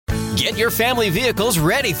Get your family vehicles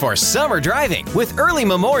ready for summer driving with early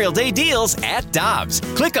Memorial Day deals at Dobbs.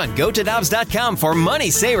 Click on GoToDobbs.com for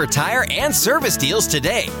money saver tire and service deals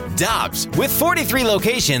today. Dobbs, with 43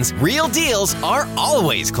 locations, real deals are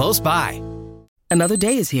always close by. Another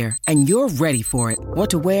day is here, and you're ready for it. What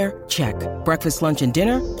to wear? Check. Breakfast, lunch, and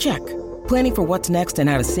dinner? Check. Planning for what's next and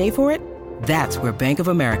how to save for it? That's where Bank of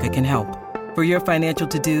America can help. For your financial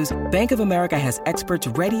to-dos, Bank of America has experts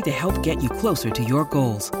ready to help get you closer to your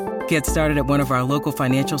goals. Get started at one of our local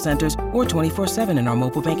financial centers or 24/7 in our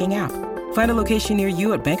mobile banking app. Find a location near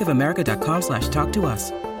you at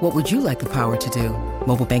bankofamerica.com/talktous. What would you like the power to do?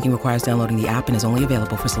 Mobile banking requires downloading the app and is only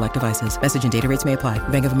available for select devices. Message and data rates may apply.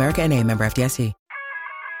 Bank of America N.A., member FDIC.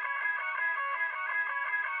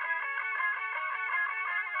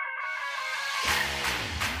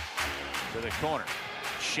 To the corner.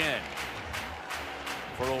 Shen.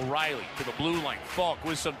 For O'Reilly to the blue line. Falk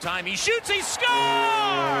with some time. He shoots. He scores!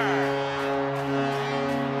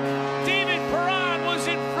 David Perron was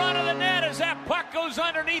in front of the net as that puck goes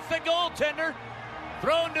underneath the goaltender.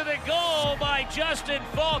 Thrown to the goal by Justin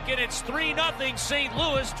Falk, and it's 3-0 St.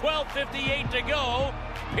 Louis. 12:58 to go.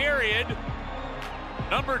 Period.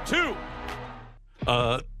 Number 2.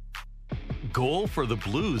 Goal for the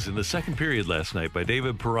Blues in the second period last night by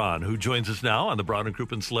David Perron, who joins us now on the Brown and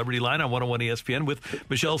Crouppen Celebrity Line on 101 ESPN with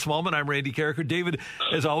Michelle Smallman. I'm Randy Carricker. David,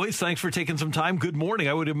 as always, thanks for taking some time. Good morning.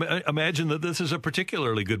 I would imagine that this is a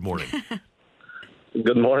particularly good morning.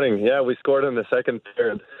 Good morning. Yeah, we scored in the second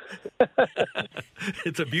period.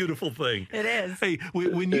 It's a beautiful thing. It is. Hey,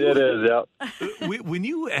 when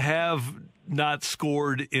you have not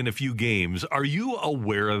scored in a few games, are you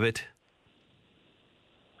aware of it?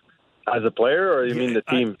 As a player, or you mean the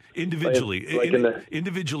team? Individually.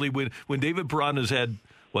 Individually, when David Perron has had,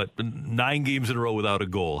 9 games in a row without a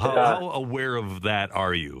goal, how aware of that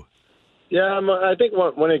are you? Yeah, I think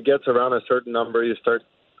when it gets around a certain number, you start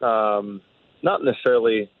not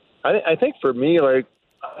necessarily. I think for me, I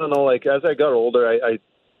don't know, as I got older, I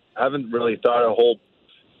haven't really thought a whole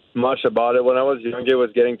much about it. When I was younger, it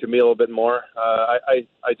was getting to me a little bit more. I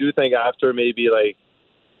do think after maybe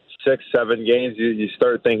 6-7 games, you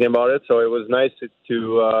start thinking about it. So it was nice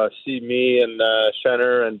to see me and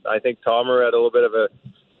Schenner, and I think Tomer had a little bit of a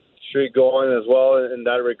streak going as well in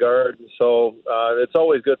that regard. So it's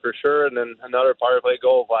always good for sure. And then another power play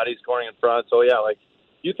goal, Vladdy scoring in front. So yeah,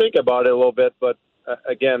 you think about it a little bit, but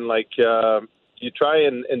again, you try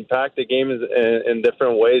and impact the game in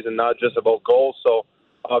different ways and not just about goals. So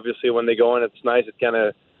obviously when they go in, it's nice. It kind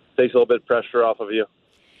of takes a little bit of pressure off of you.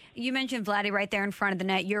 You mentioned Vladdy right there in front of the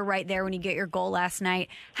net. You're right there when you get your goal last night.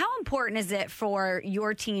 How important is it for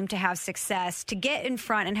your team to have success, to get in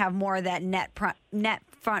front and have more of that net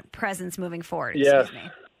front presence moving forward? Yes,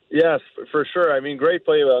 for sure. I mean, great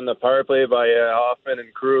play on the power play by Hoffman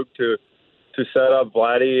and Krug to set up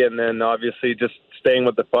Vladdy, and then obviously just staying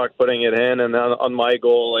with the puck, putting it in. And on my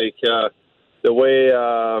goal, the way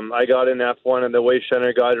I got in F1 and the way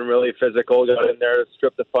Schenner got in really physical, got in there,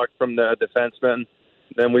 stripped the puck from the defenseman.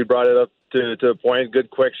 Then we brought it up to a point. Good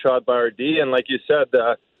quick shot by our D. And like you said,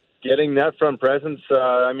 getting net front presence,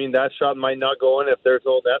 that shot might not go in if there's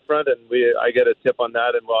no net front. And I get a tip on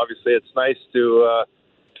that. And obviously it's nice to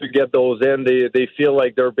get those in. They feel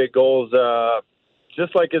like they're big goals.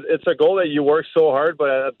 Just like it's a goal that you work so hard, but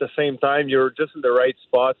at the same time, you're just in the right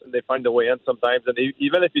spots and they find a way in sometimes. And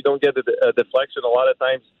even if you don't get a deflection, a lot of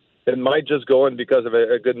times it might just go in because of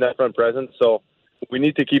a good net front presence. So we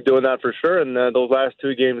need to keep doing that for sure. And those last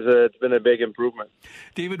 2 games, it's been a big improvement.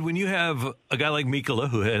 David, when you have a guy like Mikkola,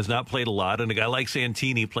 who has not played a lot, and a guy like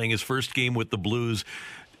Santini playing his first game with the Blues,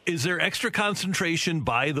 is there extra concentration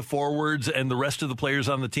by the forwards and the rest of the players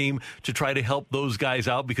on the team to try to help those guys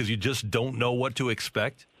out because you just don't know what to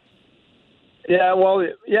expect? Yeah,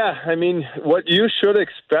 I mean, what you should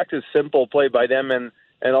expect is simple play by them. And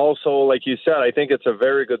also, like you said, I think it's a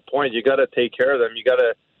very good point. You got to take care of them. You got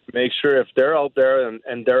to make sure if they're out there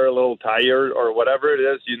and they're a little tired or whatever it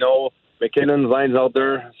is, McKinnon's line's out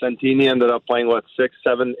there. Santini ended up playing, 6,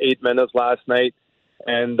 7, 8 minutes last night.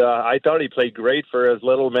 And I thought he played great for as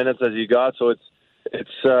little minutes as he got. So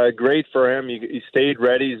it's great for him. He stayed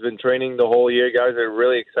ready. He's been training the whole year. Guys are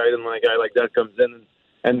really excited when a guy like that comes in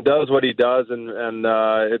and does what he does. And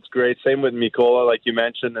it's great. Same with Mikkola, like you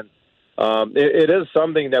mentioned. And it is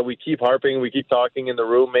something that we keep harping. We keep talking in the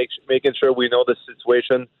room, making sure we know the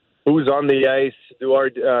situation. Who's on the ice? Do our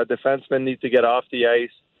defensemen need to get off the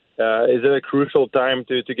ice? Is it a crucial time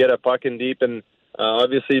to get a puck in deep? And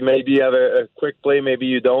Obviously, maybe you have a quick play, maybe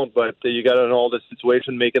you don't, but you got to know the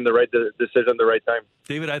situation, making the right decision at the right time.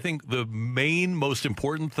 David, I think the most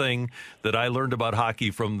important thing that I learned about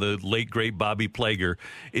hockey from the late, great Bobby Plager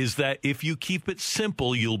is that if you keep it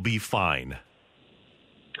simple, you'll be fine.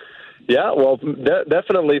 Yeah, well,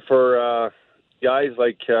 definitely for guys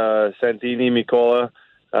like Santini, Mikkola,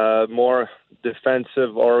 more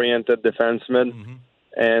defensive-oriented defensemen. Mm-hmm.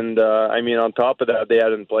 And, on top of that, they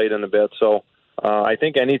hadn't played in a bit. So I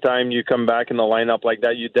think anytime you come back in the lineup like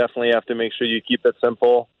that, you definitely have to make sure you keep it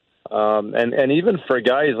simple. And even for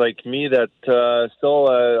guys like me that still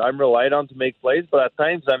I'm relied on to make plays, but at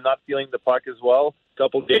times I'm not feeling the puck as well. A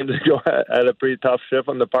couple games ago, I had a pretty tough shift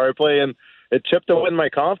on the power play, and it chipped away my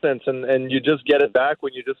confidence. And you just get it back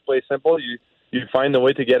when you just play simple. You find a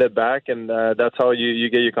way to get it back, and that's how you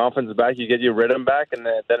get your confidence back. You get your rhythm back, and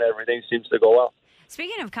then everything seems to go well.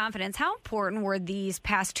 Speaking of confidence, how important were these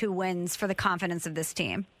past 2 wins for the confidence of this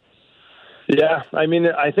team? Yeah,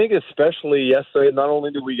 I think especially yesterday, not only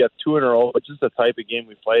did we get 2 in a row, but just the type of game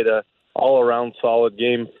we played, a all-around solid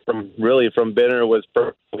game from Binner was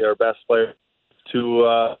probably our best player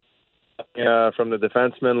to from the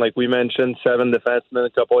defensemen. Like we mentioned, 7 defensemen, a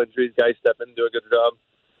couple injuries, guys step in and do a good job.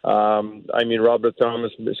 Robert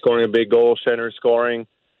Thomas scoring a big goal, Schenner scoring.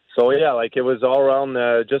 So, yeah, it was all around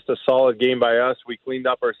just a solid game by us. We cleaned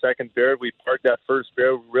up our second period. We parked that first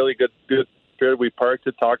period, really good period. We parked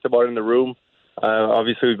it, talked about it in the room.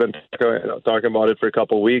 Obviously, we've been talking about it for a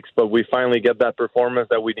couple of weeks, but we finally get that performance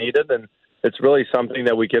that we needed, and it's really something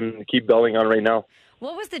that we can keep building on right now.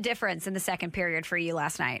 What was the difference in the second period for you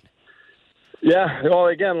last night? Yeah, well,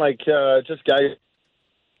 again, just guys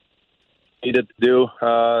needed to do.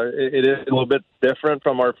 It is a little bit different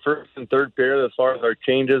from our first and third period as far as our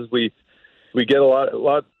changes. We get a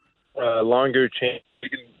lot longer change. We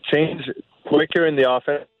can change quicker in the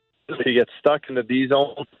offense. If you get stuck in the D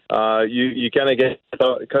zone, you kind of get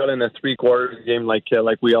cut in a 3/4 game, like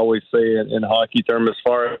we always say in hockey terms. As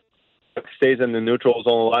far as it stays in the neutral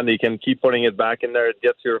zone a lot, and you can keep putting it back in there. It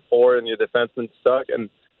gets your forward and your defenseman stuck, and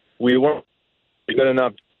we weren't good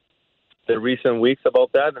enough the recent weeks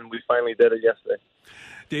about that, and we finally did it yesterday.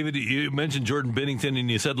 David, you mentioned Jordan Binnington,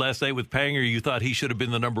 and you said last night with Panger you thought he should have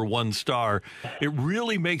been the number 1 star. It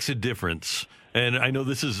really makes a difference, and I know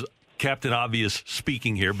this is Captain Obvious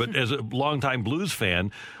speaking here, but as a longtime Blues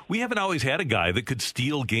fan, we haven't always had a guy that could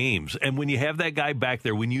steal games. And when you have that guy back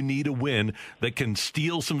there, when you need a win that can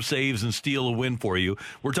steal some saves and steal a win for you,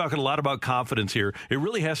 we're talking a lot about confidence here. It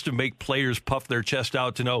really has to make players puff their chest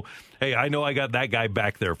out to know, hey, I know I got that guy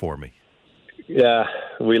back there for me. Yeah,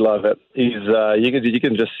 we love it. He's you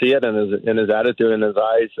can just see it in his attitude, in his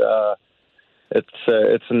eyes.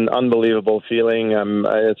 It's an unbelievable feeling.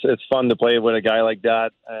 It's fun to play with a guy like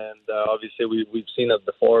that, and obviously we've seen it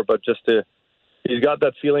before. But he's got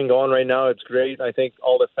that feeling going right now. It's great. I think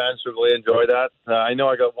all the fans really enjoy that. I know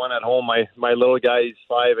I got one at home. My little guy, he's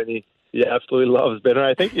 5, and he absolutely loves Binner.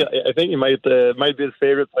 I think he might be his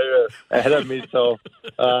favorite player ahead of me. So,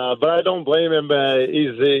 but I don't blame him.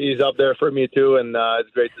 He's up there for me too, and it's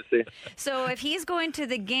great to see. So, if he's going to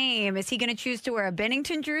the game, is he going to choose to wear a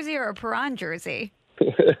Binnington jersey or a Perron jersey?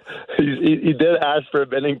 He did ask for a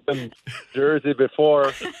Binnington jersey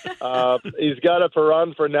before. He's got a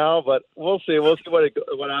Perron for now, but we'll see. We'll see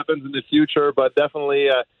what happens in the future. But definitely.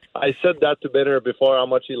 I said that to Binner before, how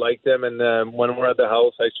much he liked him, and when we're at the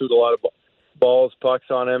house, I shoot a lot of balls, pucks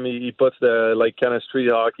on him. He puts the kind of street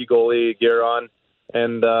hockey goalie gear on,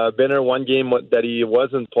 and Binner, one game that he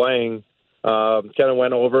wasn't playing, kind of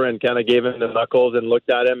went over and kind of gave him the knuckles and looked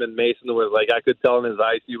at him, and Mason was I could tell in his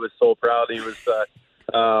eyes he was so proud. He was,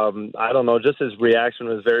 I don't know, just his reaction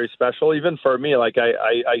was very special, even for me.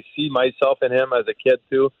 I see myself in him as a kid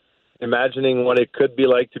too, imagining what it could be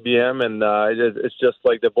like to be him, and it's just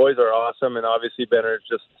the boys are awesome, and obviously Binner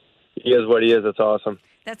he is what he is. It's awesome.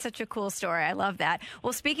 That's such a cool story. I love that.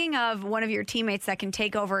 Well, speaking of one of your teammates that can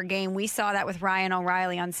take over a game, we saw that with Ryan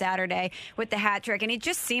O'Reilly on Saturday with the hat trick, and it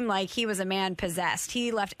just seemed like he was a man possessed.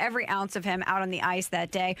 He left every ounce of him out on the ice that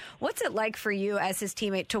day. What's it like for you as his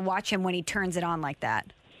teammate to watch him when he turns it on like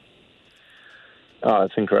that? Oh,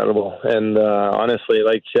 it's incredible. And honestly,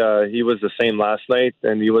 he was the same last night,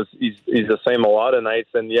 and he's the same a lot of nights.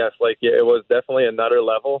 And yes, it was definitely another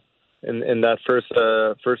level in that first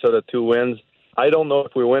of the 2 wins. I don't know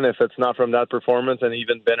if we win if it's not from that performance, and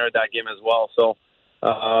even Binner that game as well. So,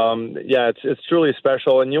 it's truly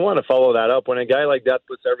special, and you want to follow that up when a guy like that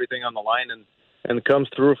puts everything on the line and comes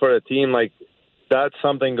through for the team. That's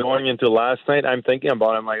something going into last night. I'm thinking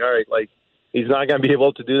about him all right, he's not going to be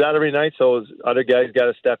able to do that every night, so other guys got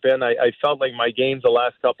to step in. I felt like my games the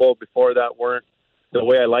last couple before that weren't the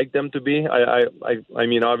way I like them to be. I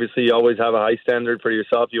mean, obviously, you always have a high standard for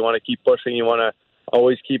yourself. You want to keep pushing. You want to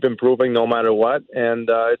always keep improving no matter what. And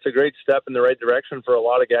it's a great step in the right direction for a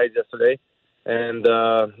lot of guys yesterday. And,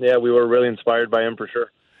 we were really inspired by him for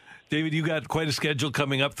sure. David, you got quite a schedule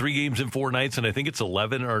coming up, 3 games in 4 nights, and I think it's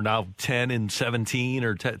 11 or now 10 in 17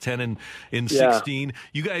 or 10 in 16. Yeah.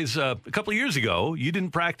 You guys, a couple of years ago, you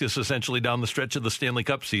didn't practice essentially down the stretch of the Stanley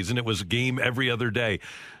Cup season. It was a game every other day.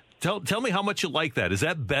 Tell me how much you like that. Is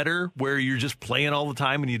that better where you're just playing all the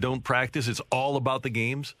time and you don't practice? It's all about the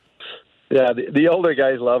games? Yeah, the older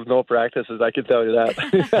guys love no practices, I can tell you that.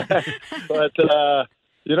 But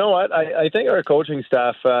you know what? I think our coaching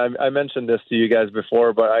staff, I mentioned this to you guys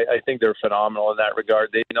before, but I think they're phenomenal in that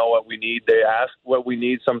regard. They know what we need. They ask what we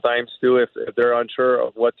need sometimes, too, if they're unsure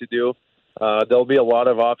of what to do. There'll be a lot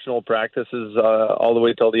of optional practices all the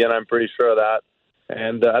way till the end, I'm pretty sure of that.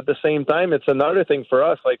 And at the same time, it's another thing for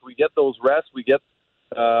us. Like, we get those rests. We get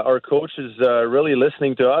our coaches really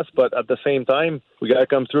listening to us, but at the same time, we got to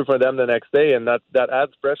come through for them the next day, and that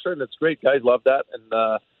adds pressure, and it's great. Guys love that,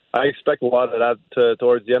 and I expect a lot of that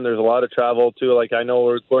towards the end. There's a lot of travel, too. Like, I know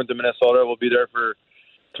we're going to Minnesota. We'll be there for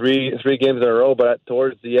three games in a row, but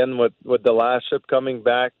towards the end with the last ship coming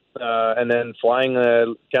back and then flying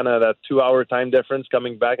kind of that 2-hour time difference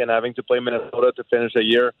coming back and having to play Minnesota to finish a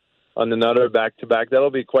year on another back-to-back,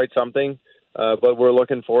 that'll be quite something. But we're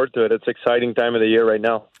looking forward to it. It's an exciting time of the year right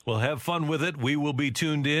now. Well, have fun with it. We will be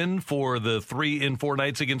tuned in for the 3 in 4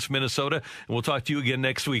 nights against Minnesota, and we'll talk to you again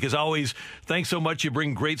next week. As always, thanks so much. You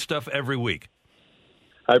bring great stuff every week.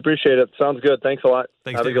 I appreciate it. Sounds good. Thanks a lot.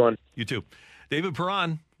 Thanks, Have David. a good one. You too. David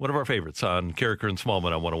Perron, one of our favorites on Carricker and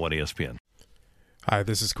Smallman on 101 ESPN. Hi,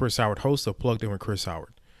 this is Chris Howard, host of Plugged In with Chris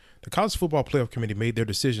Howard. The College Football Playoff Committee made their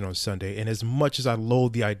decision on Sunday, and as much as I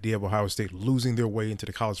loathe the idea of Ohio State losing their way into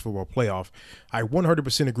the College Football Playoff, I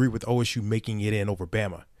 100% agree with OSU making it in over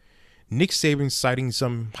Bama. Nick Saban citing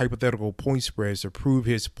some hypothetical point spreads to prove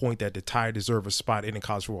his point that the Tide deserve a spot in the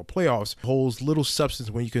College Football Playoffs holds little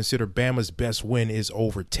substance when you consider Bama's best win is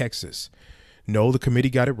over Texas. No, the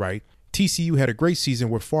committee got it right. TCU had a great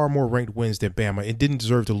season with far more ranked wins than Bama and didn't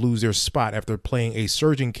deserve to lose their spot after playing a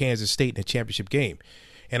surging Kansas State in a championship game.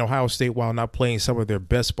 And Ohio State, while not playing some of their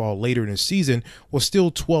best ball later in the season, was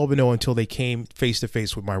still 12-0 until they came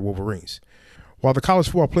face-to-face with my Wolverines. While the college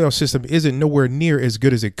football playoff system isn't nowhere near as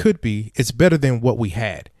good as it could be, it's better than what we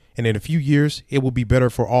had. And in a few years, it will be better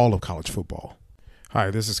for all of college football. Hi,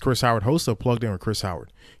 this is Chris Howard, host of Plugged In with Chris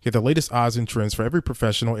Howard. Get the latest odds and trends for every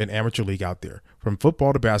professional and amateur league out there. From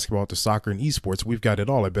football to basketball to soccer and esports, we've got it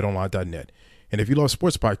all at BetOnline.net. And if you love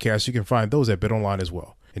sports podcasts, you can find those at BetOnline as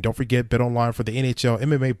well. And don't forget BetOnline for the NHL,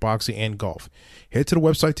 MMA, boxing, and golf. Head to the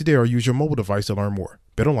website today or use your mobile device to learn more.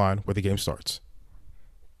 BetOnline, where the game starts.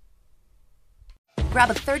 Grab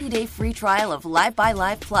a 30-day free trial of Live by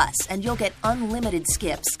Live Plus, and you'll get unlimited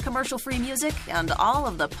skips, commercial-free music, and all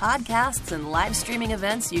of the podcasts and live streaming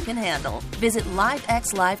events you can handle. Visit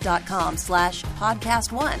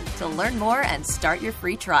livexlive.com/podcast1 to learn more and start your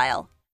free trial.